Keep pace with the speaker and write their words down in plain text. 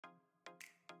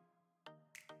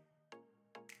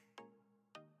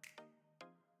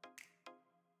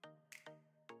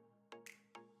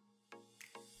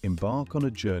Embark on a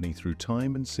journey through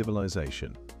time and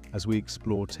civilization as we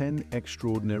explore 10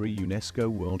 extraordinary UNESCO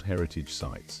World Heritage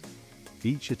Sites,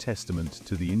 each a testament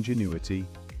to the ingenuity,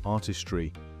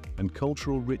 artistry, and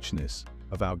cultural richness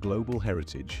of our global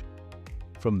heritage.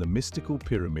 From the mystical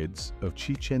pyramids of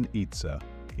Chichen Itza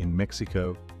in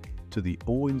Mexico to the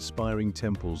awe-inspiring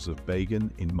temples of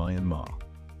Bagan in Myanmar.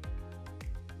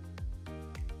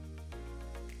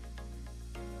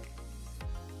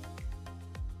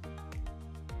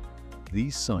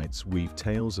 These sites weave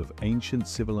tales of ancient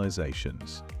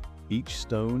civilizations, each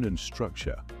stone and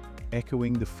structure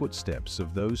echoing the footsteps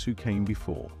of those who came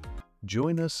before.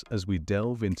 Join us as we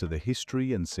delve into the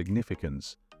history and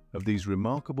significance of these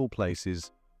remarkable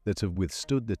places that have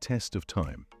withstood the test of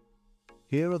time.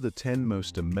 Here are the 10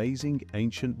 most amazing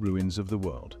ancient ruins of the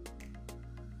world.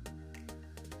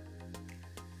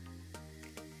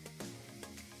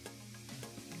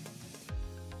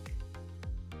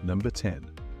 Number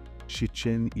 10.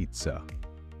 Chichen Itza.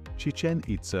 Chichen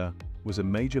Itza was a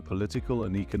major political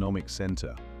and economic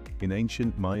center in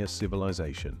ancient Maya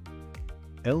civilization.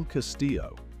 El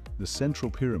Castillo, the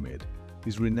central pyramid,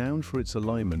 is renowned for its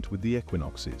alignment with the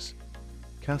equinoxes,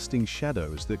 casting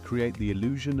shadows that create the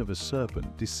illusion of a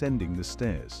serpent descending the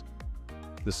stairs.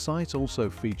 The site also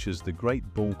features the Great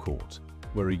Ball Court,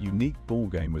 where a unique ball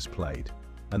game was played,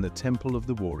 and the Temple of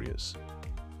the Warriors.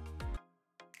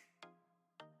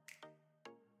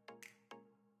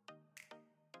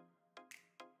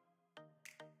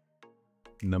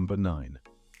 Number 9.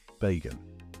 Bagan.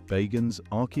 Bagan's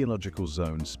archaeological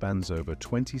zone spans over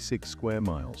 26 square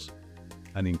miles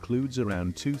and includes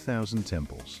around 2,000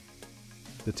 temples.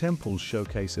 The temples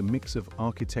showcase a mix of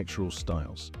architectural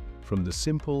styles, from the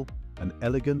simple and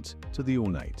elegant to the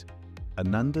ornate.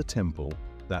 Ananda Temple,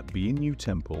 that Biinu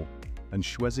Temple, and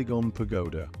Shwezigon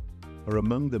Pagoda are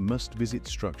among the must-visit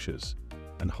structures,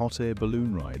 and hot air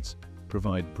balloon rides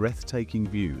provide breathtaking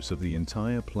views of the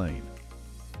entire plain.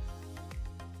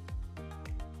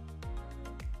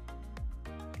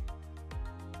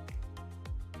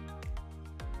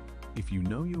 If you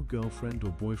know your girlfriend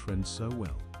or boyfriend so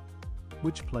well,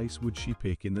 which place would she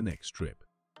pick in the next trip?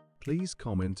 Please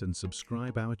comment and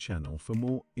subscribe our channel for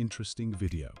more interesting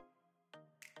video.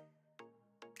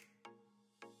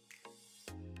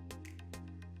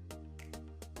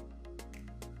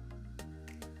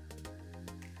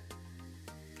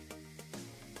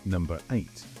 Number 8.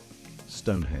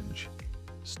 Stonehenge.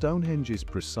 Stonehenge's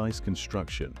precise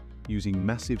construction, using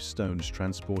massive stones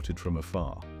transported from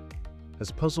afar,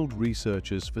 has puzzled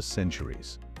researchers for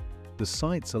centuries. The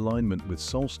site's alignment with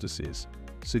solstices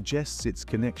suggests its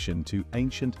connection to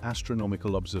ancient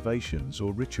astronomical observations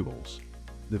or rituals.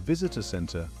 The visitor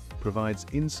center provides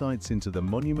insights into the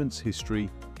monument's history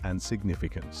and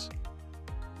significance.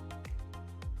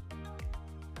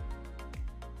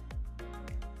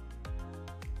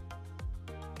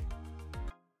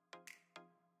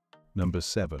 Number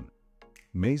 7.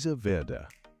 Mesa Verde.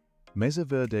 Mesa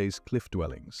Verde's cliff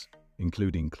dwellings,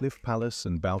 including Cliff Palace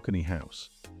and Balcony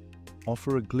House,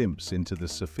 offer a glimpse into the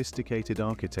sophisticated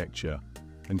architecture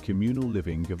and communal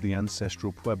living of the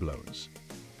ancestral pueblos.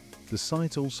 The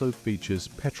site also features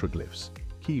petroglyphs,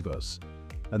 kivas,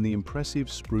 and the impressive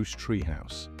spruce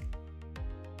treehouse.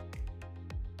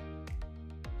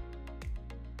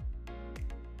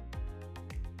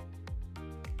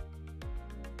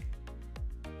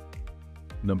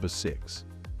 Number 6.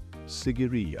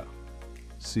 Sigiriya.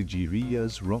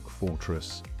 Sigiriya's rock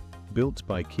fortress, built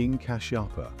by King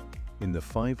Kashyapa in the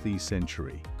 5th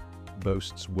century,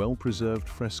 boasts well-preserved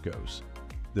frescoes,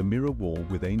 the mirror wall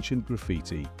with ancient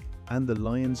graffiti, and the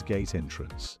Lion's Gate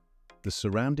entrance. The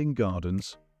surrounding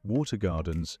gardens, water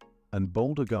gardens, and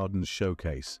boulder gardens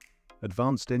showcase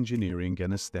advanced engineering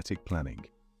and aesthetic planning.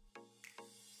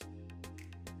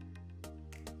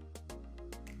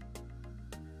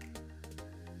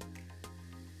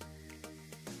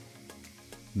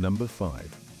 Number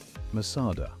 5.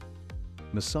 Masada.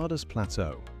 Masada's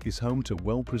plateau is home to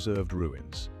well-preserved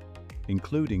ruins,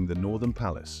 including the Northern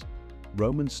Palace,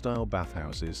 Roman-style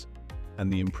bathhouses,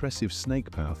 and the impressive snake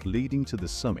path leading to the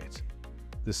summit.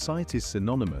 The site is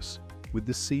synonymous with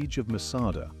the Siege of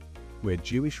Masada, where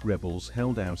Jewish rebels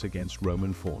held out against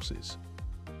Roman forces.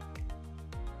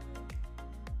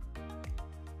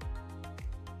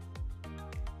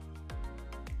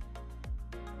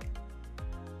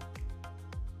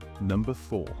 Number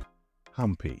 4.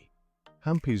 Hampi.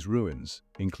 Hampi's ruins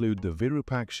include the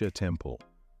Virupaksha Temple,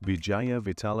 Vijaya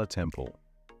Vitala Temple,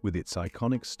 with its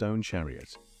iconic stone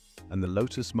chariot, and the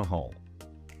Lotus Mahal.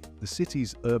 The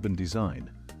city's urban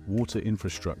design, water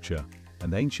infrastructure,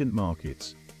 and ancient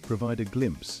markets provide a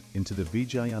glimpse into the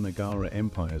Vijayanagara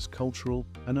Empire's cultural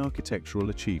and architectural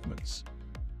achievements.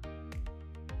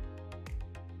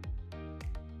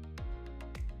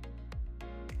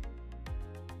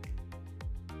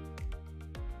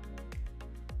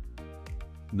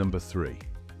 Number 3.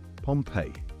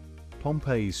 Pompeii.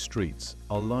 Pompeii's streets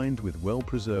are lined with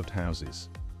well-preserved houses,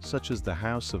 such as the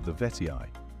House of the Vetii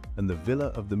and the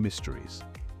Villa of the Mysteries.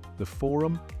 The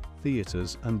Forum,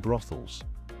 theatres and brothels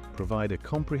provide a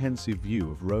comprehensive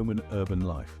view of Roman urban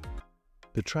life.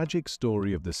 The tragic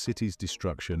story of the city's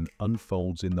destruction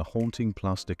unfolds in the haunting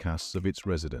plaster casts of its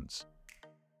residents.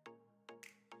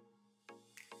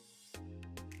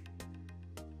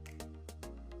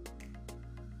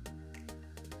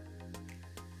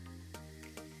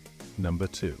 Number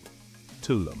 2.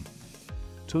 Tulum.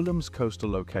 Tulum's coastal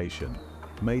location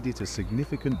made it a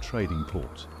significant trading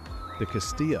port. The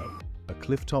Castillo, a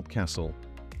cliff-top castle,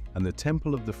 and the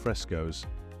Temple of the Frescoes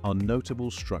are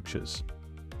notable structures.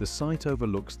 The site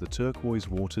overlooks the turquoise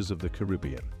waters of the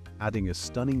Caribbean, adding a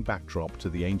stunning backdrop to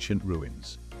the ancient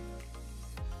ruins.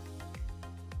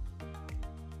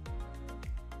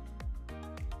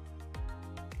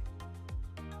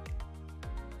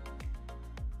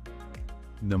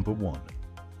 Number 1.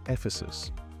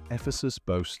 Ephesus. Ephesus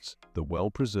boasts the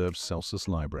well-preserved Celsus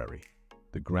Library,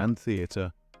 the Grand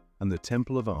Theatre, and the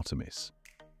Temple of Artemis.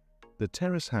 The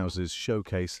terrace houses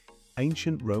showcase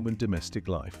ancient Roman domestic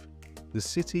life. The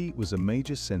city was a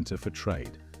major center for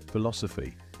trade,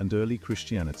 philosophy, and early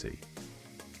Christianity.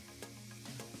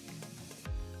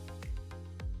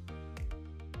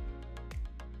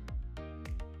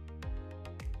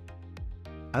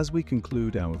 As we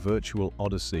conclude our virtual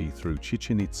odyssey through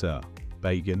Chichen Itza,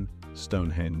 Bagan,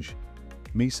 Stonehenge,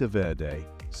 Mesa Verde,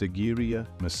 Sigiriya,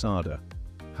 Masada,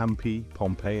 Hampi,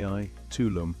 Pompeii,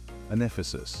 Tulum, and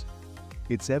Ephesus,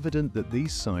 it's evident that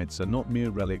these sites are not mere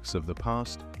relics of the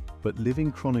past, but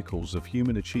living chronicles of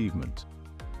human achievement.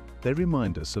 They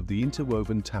remind us of the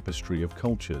interwoven tapestry of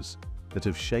cultures that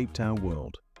have shaped our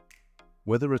world.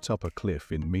 Whether atop a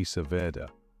cliff in Mesa Verde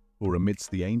or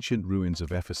amidst the ancient ruins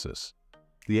of Ephesus,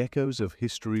 the echoes of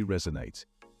history resonate,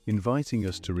 inviting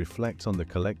us to reflect on the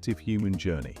collective human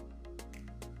journey.